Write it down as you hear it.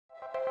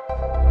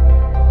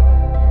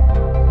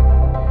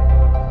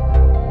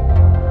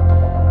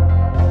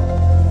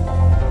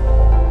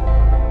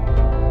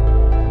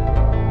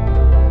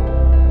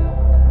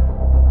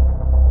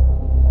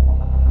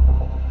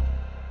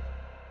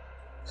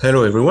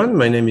Hello, everyone.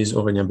 My name is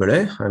Aurélien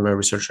Bellet. I'm a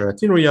researcher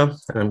at INRIA,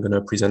 and I'm going to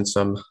present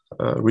some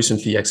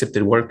recently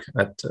accepted work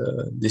at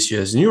this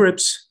year's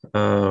NeurIPS,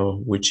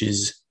 which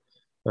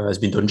has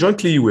been done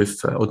jointly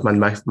with Othman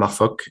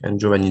Marfok and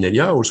Giovanni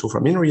Nelia, also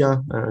from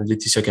INRIA,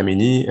 Laetitia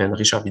Camini, and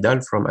Richard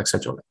Vidal from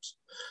Accenture Labs.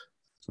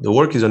 The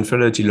work is on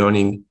federated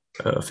learning,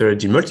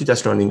 federated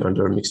multitask learning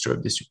under a mixture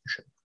of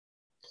distribution.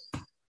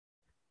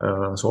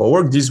 So our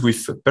work deals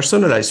with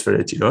personalized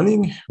federated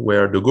learning,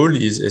 where the goal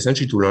is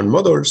essentially to learn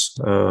models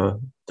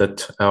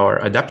that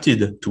are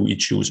adapted to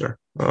each user.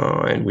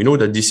 And we know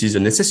that this is a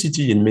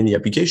necessity in many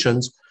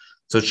applications,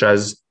 such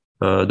as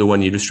the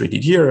one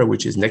illustrated here,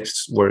 which is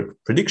network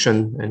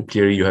prediction. And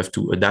clearly you have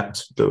to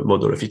adapt the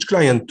model of each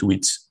client to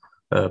its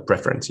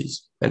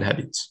preferences and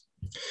habits.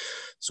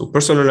 So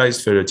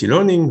personalized federated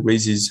learning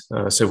raises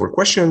several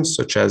questions,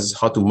 such as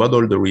how to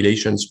model the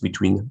relations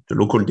between the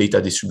local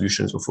data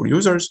distributions of all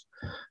users,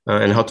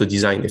 and how to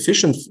design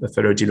efficient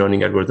federated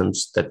learning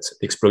algorithms that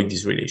exploit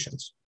these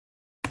relations.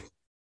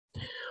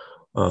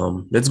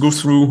 Let's go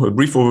through a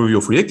brief overview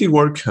of related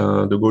work.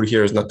 The goal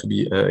here is not to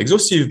be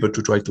exhaustive, but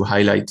to try to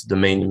highlight the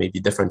main maybe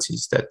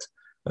differences that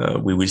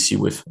we will see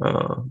with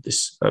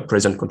this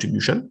present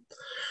contribution.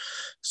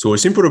 So a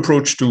simple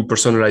approach to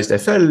personalized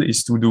FL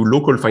is to do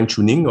local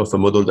fine-tuning of a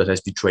model that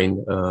has been trained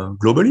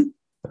globally.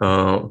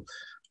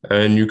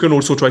 And you can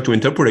also try to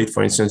interpolate,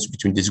 for instance,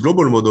 between this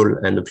global model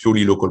and a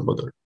purely local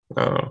model.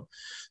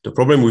 The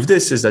problem with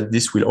this is that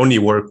this will only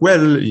work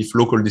well if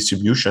local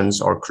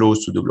distributions are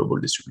close to the global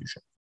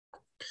distribution.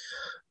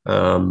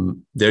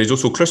 There is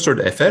also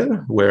clustered FL,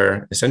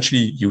 where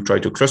essentially you try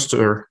to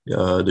cluster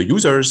the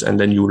users and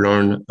then you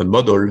learn a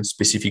model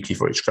specifically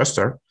for each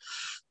cluster.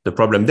 The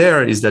problem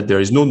there is that there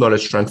is no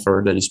knowledge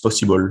transfer that is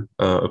possible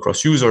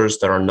across users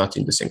that are not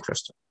in the same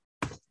cluster.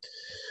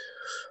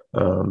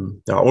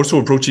 There are also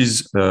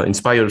approaches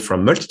inspired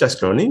from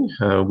multitask learning,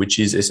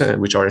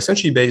 which are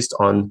essentially based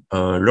on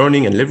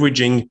learning and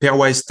leveraging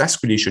pairwise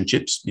task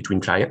relationships between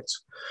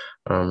clients.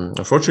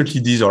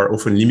 Unfortunately, these are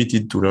often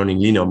limited to learning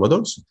linear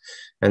models.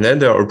 And then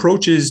there are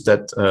approaches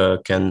that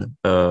can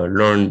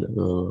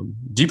learn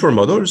deeper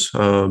models,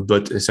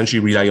 but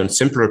essentially rely on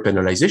simpler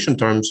penalization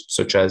terms,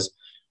 such as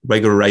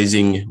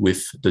regularizing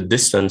with the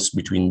distance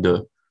between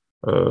the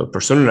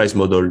personalized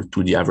model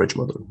to the average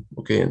model.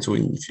 Okay, and so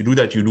if you do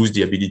that, you lose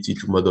the ability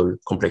to model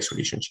complex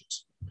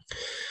relationships.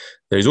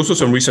 There is also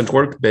some recent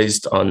work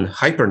based on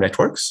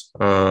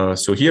hypernetworks.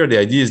 So here the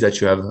idea is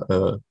that you have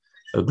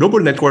a global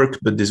network,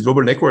 but this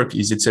global network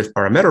is itself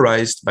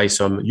parameterized by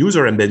some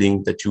user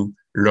embedding that you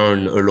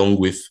learn along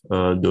with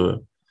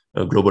the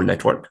global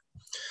network.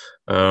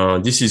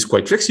 This is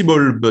quite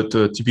flexible, but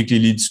typically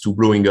leads to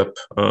blowing up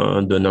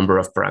the number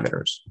of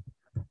parameters.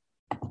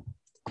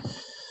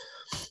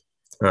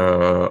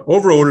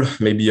 Overall,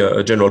 maybe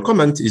a general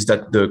comment is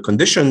that the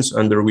conditions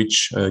under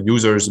which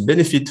users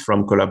benefit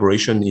from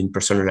collaboration in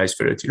personalized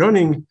federated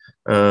learning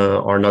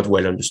are not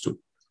well understood.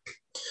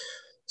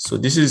 So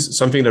this is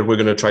something that we're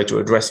going to try to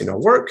address in our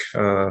work.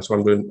 So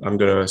I'm going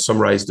to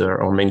summarize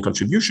our main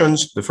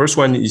contributions. The first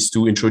one is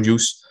to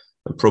introduce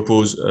and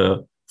propose a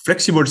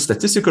flexible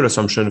statistical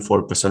assumption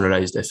for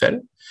personalized FL,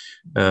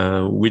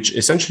 which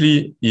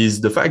essentially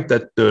is the fact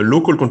that the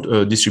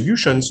local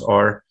distributions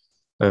are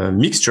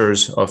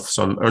mixtures of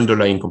some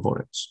underlying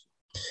components.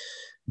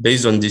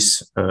 Based on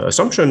this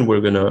assumption,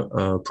 we're going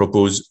to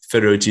propose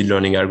federated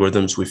learning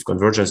algorithms with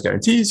convergence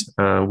guarantees,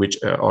 which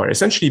are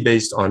essentially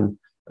based on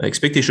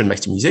expectation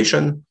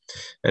maximization.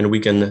 And we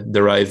can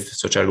derive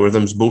such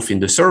algorithms both in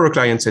the server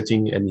client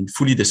setting and in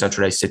fully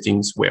decentralized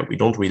settings where we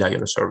don't rely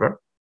on a server.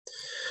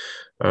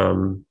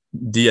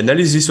 The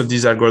analysis of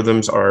these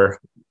algorithms are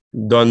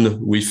done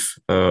with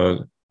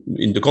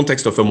in the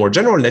context of a more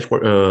general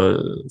network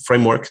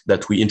framework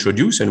that we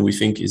introduce and we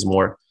think is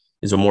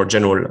a more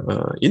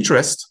general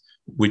interest,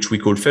 which we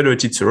call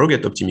federated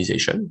surrogate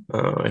optimization.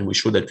 And we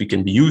show that we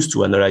can be used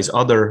to analyze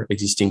other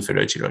existing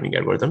federated learning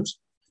algorithms.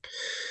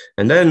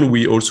 And then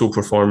we also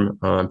perform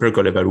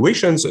empirical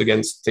evaluations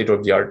against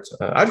state-of-the-art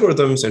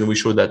algorithms, and we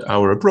show that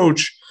our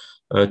approach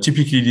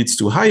typically leads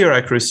to higher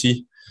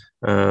accuracy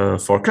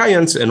for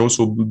clients and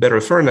also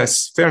better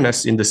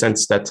fairness in the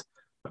sense that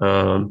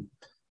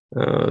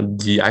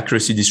the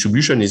accuracy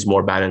distribution is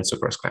more balanced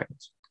across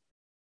clients.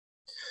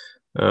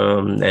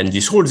 And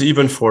this holds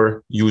even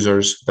for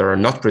users that are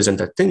not present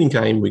at training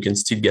time. We can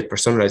still get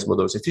personalized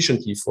models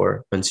efficiently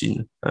for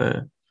unseen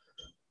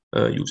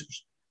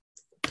users.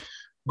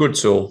 Good,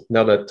 so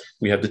now that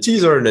we have the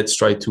teaser, let's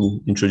try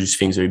to introduce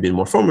things a bit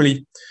more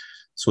formally.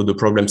 So the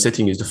problem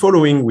setting is the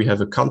following. We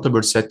have a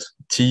countable set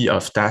T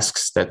of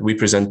tasks that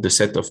represent the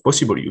set of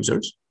possible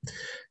users.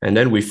 And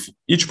then with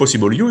each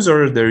possible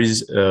user, there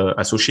is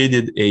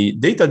associated a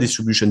data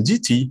distribution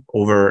dt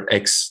over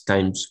x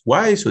times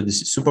y. So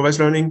this is supervised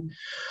learning.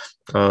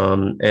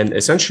 And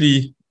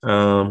essentially,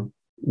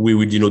 we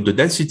will denote the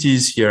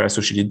densities here,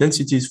 associated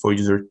densities for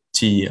user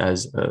T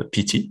as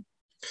PT.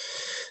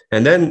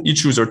 And then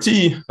each user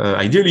T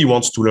ideally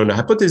wants to learn a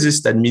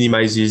hypothesis that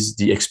minimizes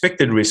the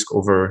expected risk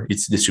over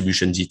its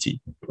distribution dt.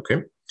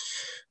 Okay.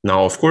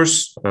 Now, of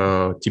course,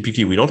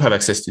 typically we don't have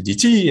access to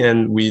DT,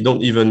 and we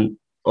don't even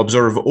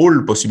observe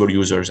all possible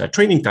users at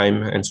training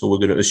time. And so we're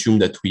going to assume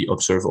that we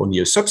observe only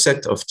a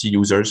subset of T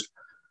users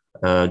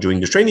during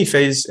the training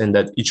phase, and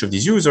that each of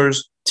these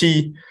users,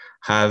 T,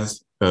 have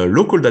a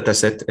local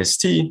dataset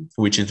ST,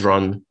 which is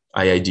run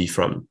IID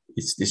from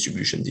its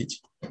distribution DT.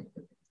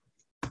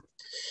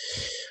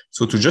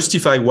 So to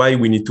justify why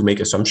we need to make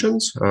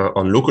assumptions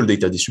on local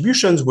data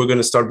distributions, we're going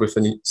to start with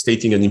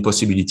stating an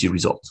impossibility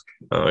result,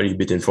 a little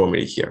bit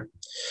informally here.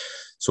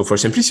 So for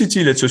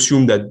simplicity, let's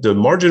assume that the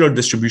marginal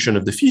distribution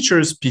of the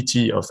features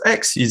PT of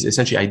X is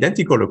essentially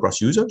identical across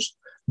users,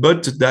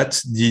 but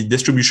that the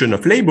distribution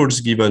of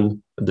labels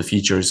given the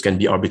features can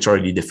be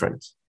arbitrarily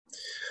different.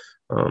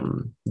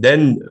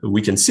 Then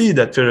we can see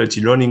that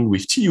federated learning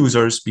with T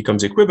users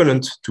becomes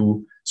equivalent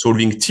to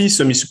solving T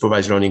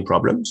semi-supervised learning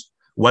problems,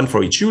 one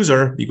for each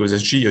user, because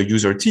actually a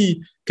user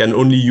T can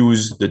only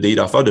use the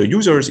data of other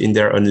users in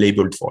their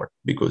unlabeled form,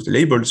 because the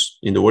labels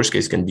in the worst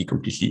case can be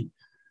completely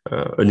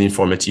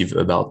uninformative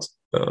about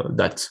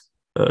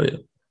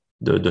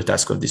the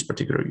task of this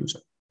particular user.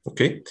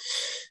 Okay,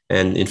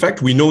 and in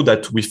fact, we know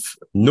that with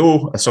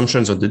no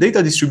assumptions on the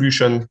data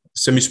distribution,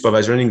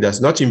 semi-supervised learning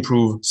does not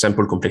improve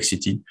sample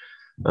complexity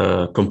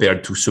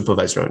compared to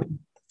supervised learning.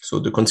 So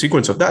the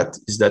consequence of that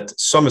is that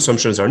some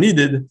assumptions are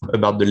needed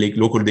about the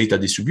local data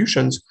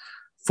distributions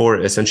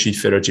for essentially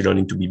federated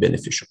learning to be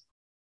beneficial.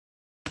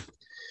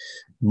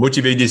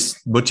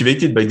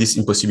 Motivated by this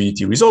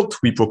impossibility result,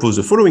 we propose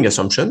the following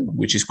assumption,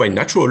 which is quite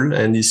natural,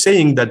 and is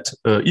saying that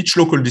each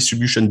local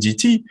distribution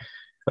DT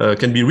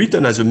can be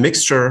written as a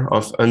mixture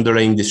of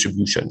underlying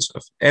distributions,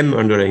 of M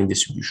underlying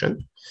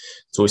distribution.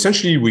 So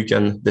essentially, we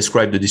can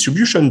describe the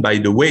distribution by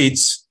the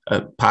weights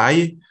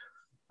pi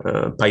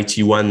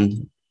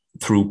T1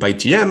 through pi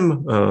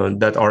Tm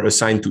that are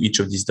assigned to each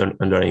of these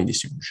underlying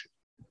distributions.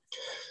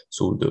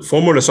 So the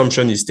formal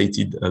assumption is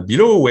stated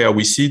below, where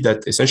we see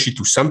that essentially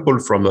to sample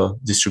from a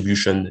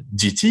distribution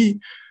dt,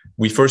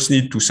 we first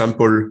need to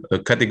sample a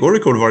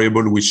categorical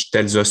variable which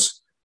tells us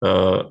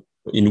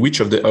in which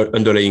of the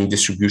underlying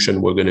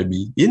distribution we're going to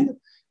be in,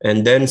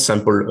 and then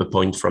sample a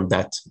point from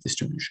that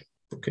distribution.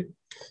 Okay,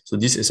 so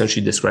this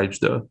essentially describes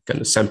the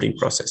kind of sampling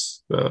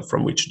process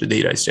from which the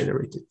data is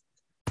generated.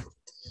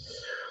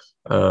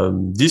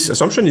 This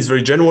assumption is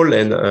very general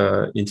and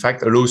in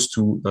fact allows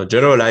to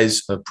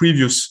generalize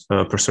previous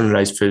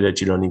personalized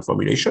federated learning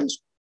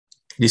formulations.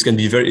 This can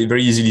be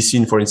very easily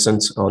seen, for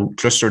instance, on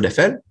clustered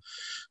FL.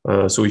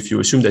 So if you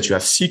assume that you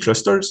have C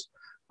clusters,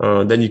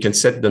 then you can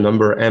set the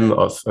number M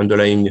of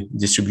underlying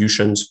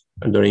distributions,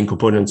 underlying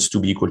components to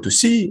be equal to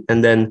C,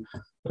 and then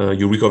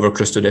you recover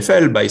clustered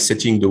FL by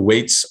setting the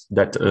weights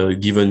that a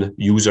given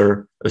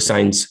user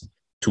assigns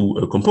to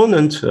a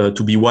component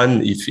to be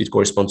 1 if it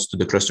corresponds to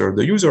the cluster of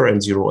the user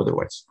and 0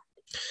 otherwise.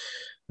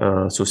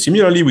 So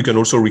similarly, we can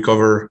also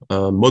recover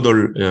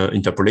model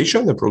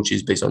interpolation,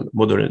 approaches based on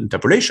model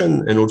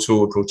interpolation, and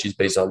also approaches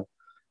based on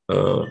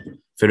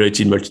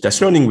federated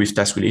multitask learning with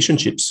task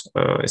relationships,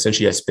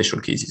 essentially as special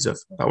cases of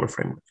our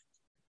framework.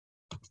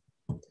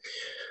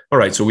 All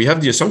right, so we have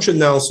the assumption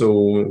now, so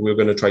we're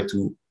going to try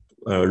to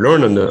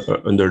learn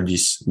under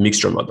this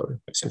mixture model,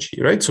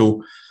 essentially, right?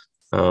 So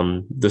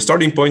the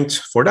starting point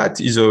for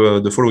that is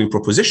the following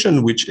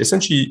proposition, which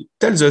essentially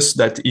tells us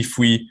that if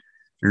we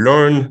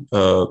learn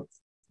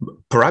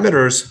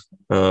parameters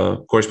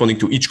corresponding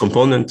to each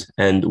component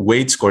and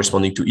weights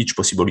corresponding to each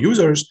possible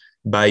users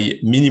by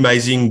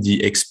minimizing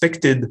the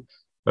expected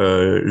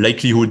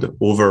likelihood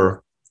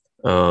over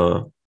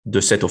the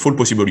set of all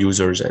possible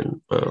users and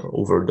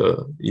over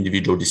the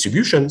individual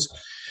distributions,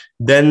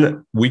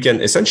 then we can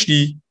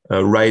essentially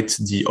write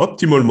the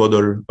optimal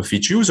model of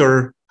each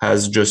user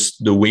as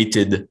just the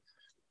weighted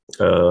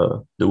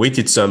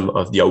sum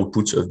of the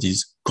outputs of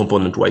these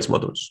component-wise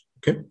models.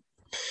 Okay,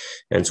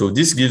 and so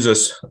this gives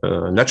us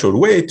a natural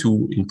way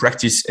to, in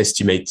practice,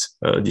 estimate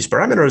these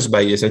parameters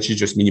by essentially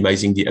just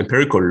minimizing the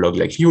empirical log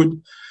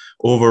likelihood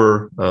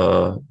over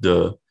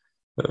the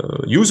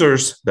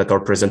users that are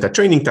present at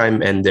training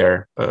time and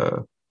their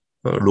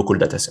local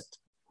dataset.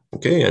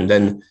 Okay, and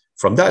then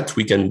from that,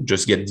 we can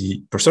just get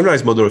the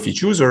personalized model of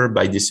each user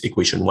by this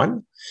equation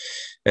 1.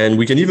 And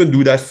we can even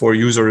do that for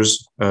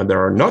users that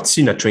are not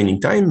seen at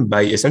training time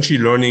by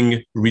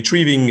essentially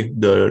retrieving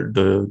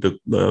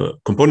the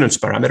components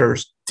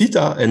parameters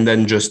theta, and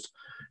then just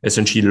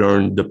essentially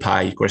learn the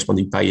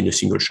corresponding pi in a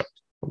single shot.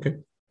 Okay.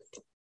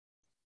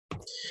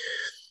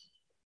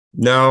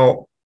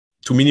 Now,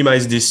 to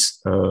minimize this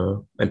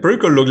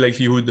empirical log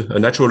likelihood, a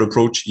natural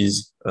approach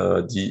is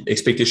the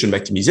expectation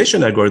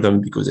maximization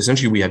algorithm, because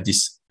essentially we have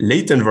this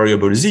latent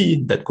variable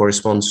z that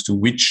corresponds to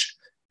which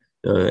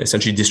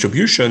essentially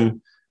distribution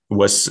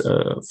was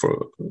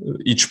for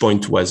each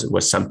point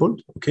was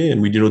sampled. Okay,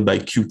 and we denote by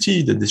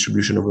qt the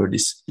distribution over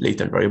this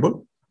latent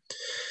variable.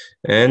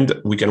 And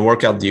we can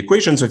work out the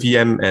equations of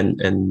EM,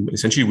 and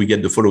essentially we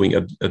get the following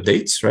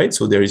updates, right?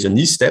 So there is an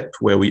E step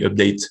where we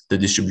update the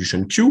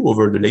distribution Q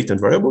over the latent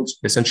variables,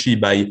 essentially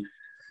by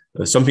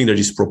something that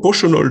is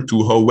proportional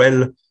to how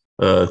well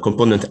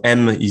component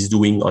M is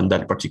doing on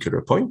that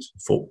particular point.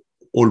 For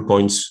all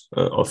points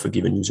of a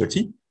given user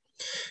T.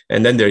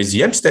 And then there is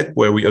the M step,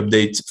 where we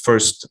update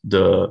first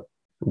the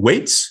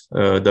weights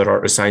that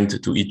are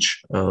assigned to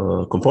each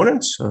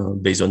component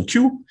based on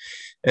Q.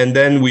 And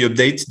then we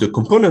update the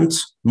component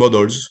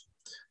models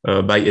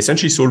by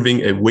essentially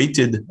solving a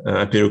weighted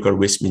empirical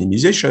risk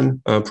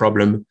minimization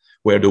problem,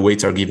 where the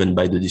weights are given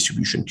by the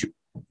distribution Q.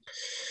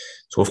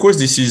 So of course,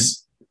 this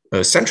is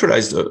a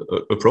centralized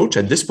approach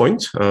at this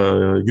point.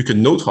 You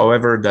can note,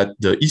 however, that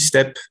the E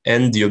step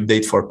and the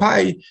update for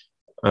pi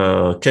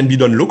can be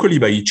done locally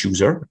by each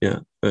user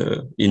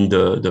in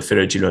the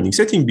federated learning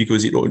setting,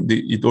 because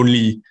it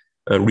only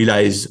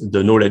relies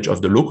the knowledge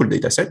of the local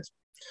data set.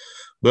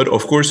 But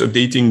of course,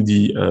 updating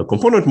the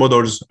component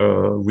models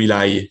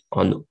rely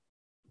on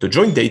the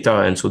joint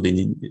data, and so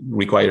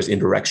requires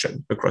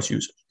interaction across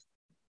users.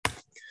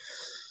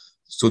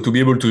 So to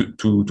be able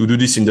to do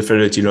this in the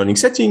federated learning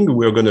setting,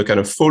 we're going to kind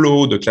of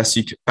follow the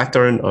classic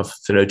pattern of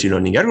federated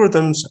learning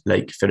algorithms,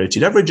 like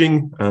federated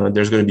averaging.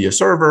 There's going to be a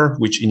server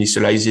which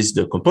initializes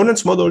the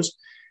components models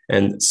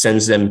and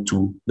sends them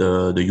to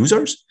the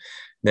users.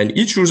 Then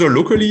each user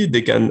locally,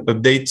 they can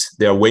update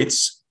their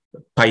weights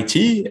pi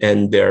t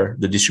and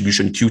the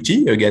distribution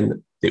qt.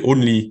 Again, they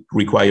only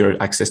require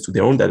access to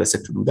their own data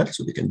set to do that,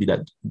 so they can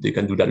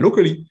do that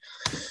locally.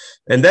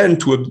 And then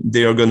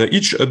they are going to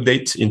each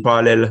update in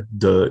parallel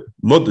the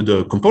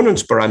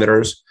components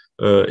parameters,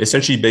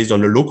 essentially based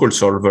on a local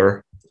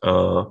solver,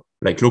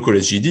 like local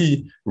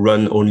SGD,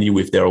 run only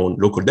with their own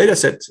local data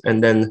set.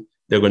 And then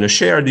they're going to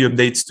share the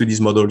updates to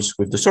these models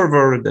with the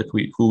server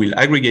who will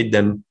aggregate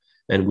them,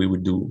 and we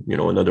would do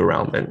another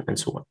round and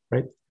so on,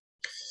 right?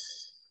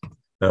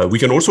 We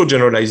can also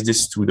generalize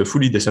this to the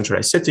fully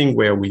decentralized setting,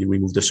 where we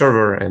remove the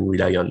server and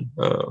rely on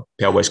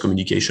pairwise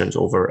communications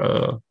over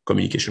a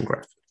communication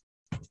graph.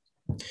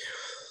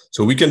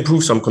 So we can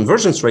prove some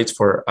convergence rates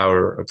for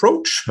our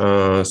approach,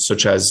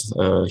 such as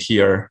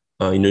here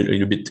in a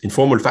little bit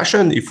informal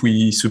fashion. If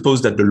we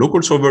suppose that the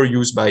local solver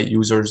used by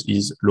users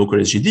is local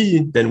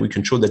SGD, then we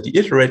can show that the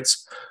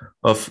iterates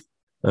of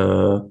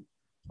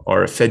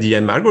our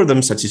FedEM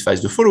algorithm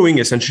satisfies the following.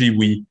 Essentially,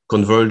 we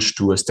converge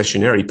to a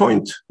stationary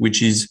point,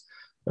 which is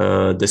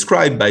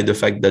described by the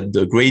fact that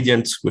the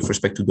gradient with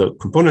respect to the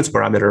components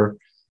parameter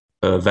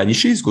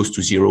vanishes, goes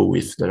to 0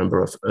 with the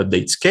number of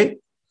updates k.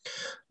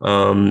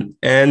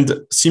 And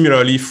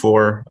similarly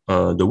for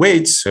the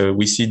weights,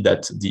 we see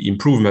that the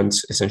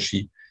improvements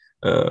essentially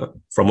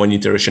from one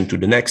iteration to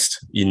the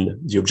next in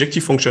the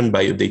objective function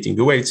by updating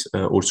the weights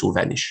also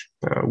vanish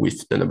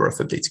with the number of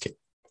updates k.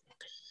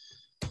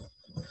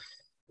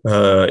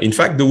 In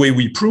fact, the way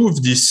we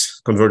prove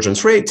this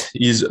convergence rate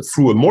is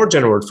through a more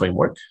general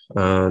framework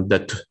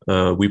that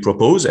we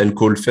propose and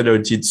call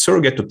federated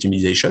surrogate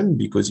optimization,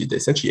 because it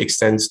essentially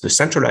extends the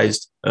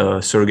centralized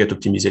surrogate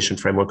optimization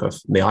framework of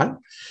Meral.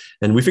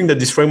 And we think that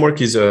this framework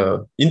is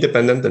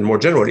independent and more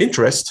general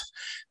interest.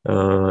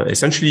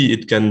 Essentially,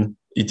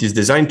 it is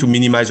designed to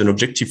minimize an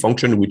objective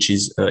function which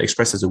is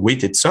expressed as a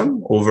weighted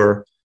sum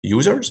over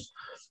users,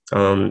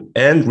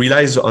 and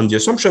relies on the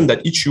assumption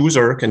that each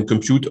user can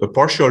compute a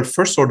partial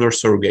first-order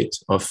surrogate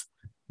of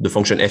the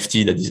function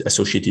ft that is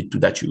associated to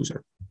that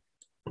user.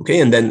 Okay,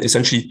 and then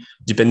essentially,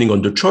 depending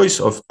on the choice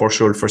of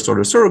partial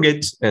first-order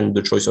surrogate and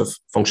the choice of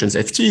functions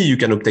ft, you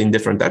can obtain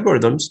different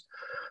algorithms.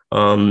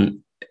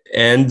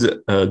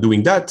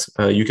 Doing that,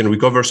 you can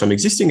recover some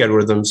existing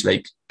algorithms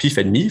like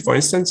pfedme, for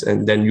instance,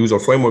 and then use our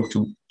framework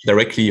to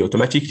directly,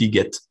 automatically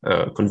get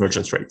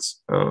convergence rates.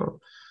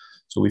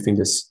 So we think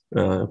this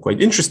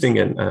quite interesting,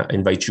 and I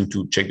invite you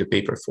to check the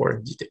paper for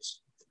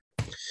details.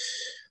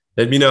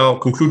 Let me now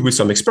conclude with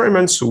some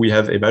experiments. So we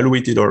have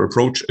evaluated our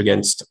approach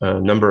against a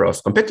number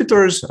of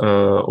competitors,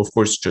 of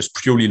course, just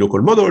purely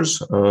local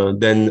models,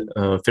 then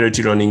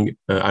federated learning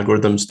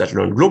algorithms that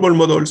learn global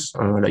models,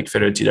 like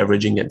federated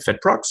averaging and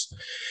FedProx,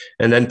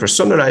 and then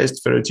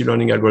personalized federated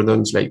learning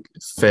algorithms like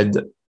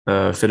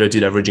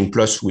federated averaging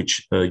plus,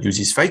 which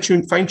uses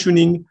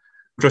fine-tuning,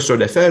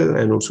 clustered FL,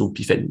 and also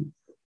pfedme.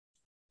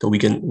 So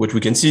what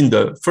we can see in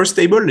the first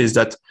table is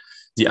that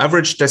the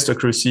average test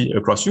accuracy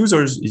across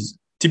users is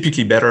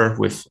typically better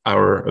with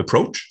our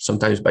approach,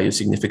 sometimes by a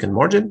significant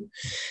margin.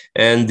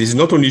 And this is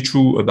not only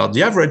true about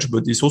the average,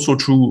 but it's also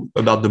true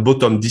about the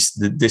bottom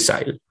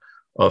decile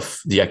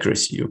of the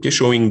accuracy, okay,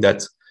 showing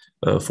that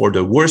for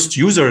the worst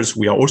users,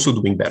 we are also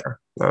doing better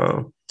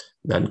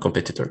than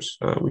competitors,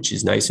 which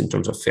is nice in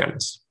terms of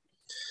fairness.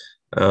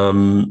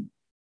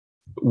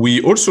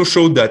 We also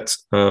showed that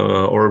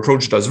our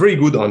approach does very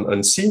good on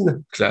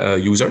unseen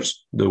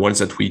users, the ones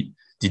that we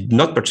did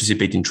not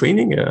participate in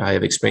training. I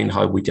have explained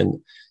how we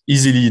can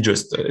easily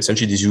just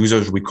essentially these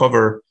users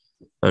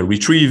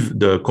retrieve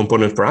the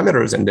component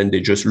parameters, and then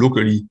they just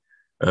locally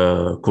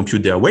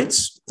compute their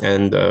weights.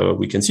 And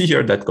we can see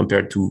here that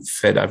compared to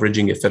Fed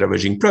averaging and Fed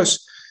averaging plus,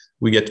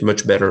 we get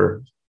much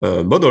better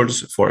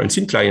models for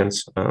unseen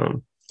clients.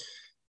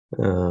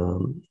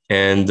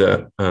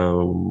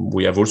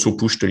 We have also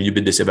pushed a little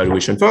bit this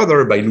evaluation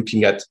further by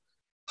looking at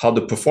how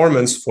the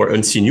performance for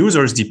unseen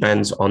users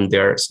depends on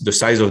the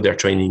size of their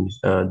training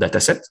data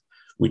set,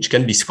 which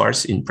can be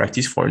scarce in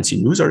practice for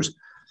unseen users.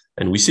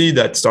 And we see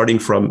that starting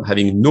from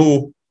having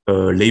no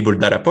labeled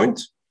data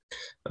point,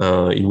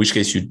 in which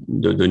case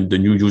the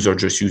new user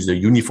just use the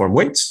uniform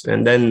weights.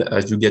 And then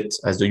as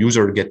the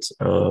user gets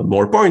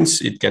more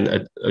points, it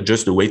can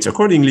adjust the weights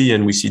accordingly.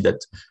 And we see that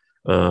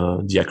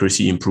the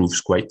accuracy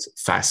improves quite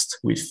fast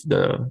with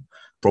the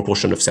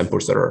proportion of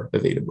samples that are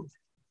available.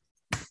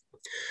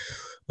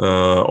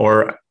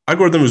 Our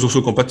algorithm is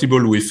also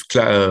compatible with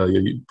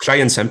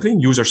client sampling,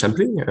 user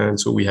sampling. And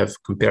so we have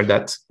compared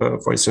that,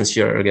 for instance,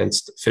 here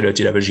against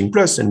Federated Averaging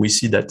Plus. And we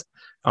see that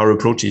our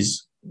approach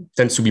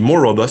tends to be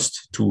more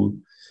robust to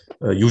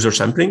user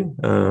sampling,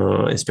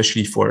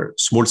 especially for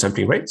small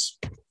sampling rates.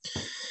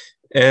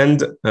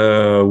 And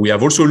we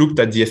have also looked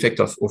at the effect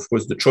of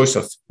course, the choice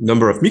of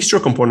number of mixture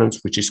components,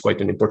 which is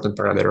quite an important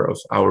parameter of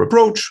our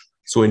approach.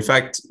 So in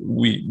fact,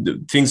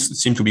 things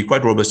seem to be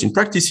quite robust in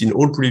practice. In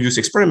all previous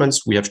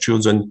experiments, we have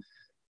chosen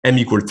m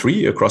 =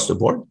 3 across the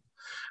board.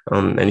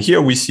 And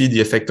here we see the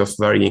effect of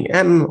varying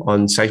m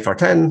on CIFAR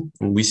 10.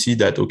 And we see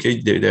that,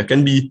 okay, there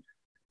can be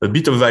a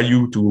bit of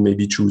value to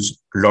maybe choose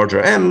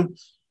larger m,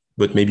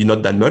 but maybe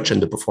not that much,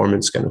 and the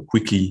performance kind of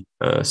quickly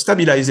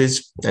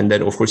stabilizes. And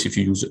then, of course, if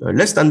you use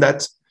less than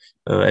that,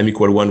 m =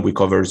 1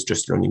 recovers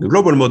just learning a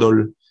global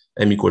model.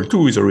 M =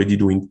 2 is already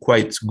doing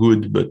quite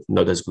good, but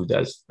not as good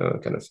as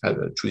kind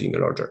of choosing a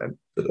larger m.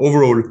 But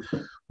overall,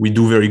 we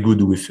do very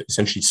good with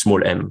essentially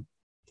small m.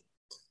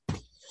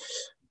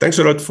 Thanks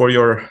a lot for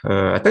your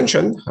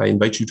attention. I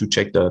invite you to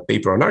check the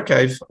paper on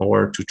arXiv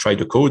or to try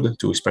the code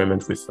to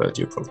experiment with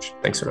the approach.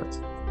 Thanks a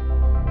lot.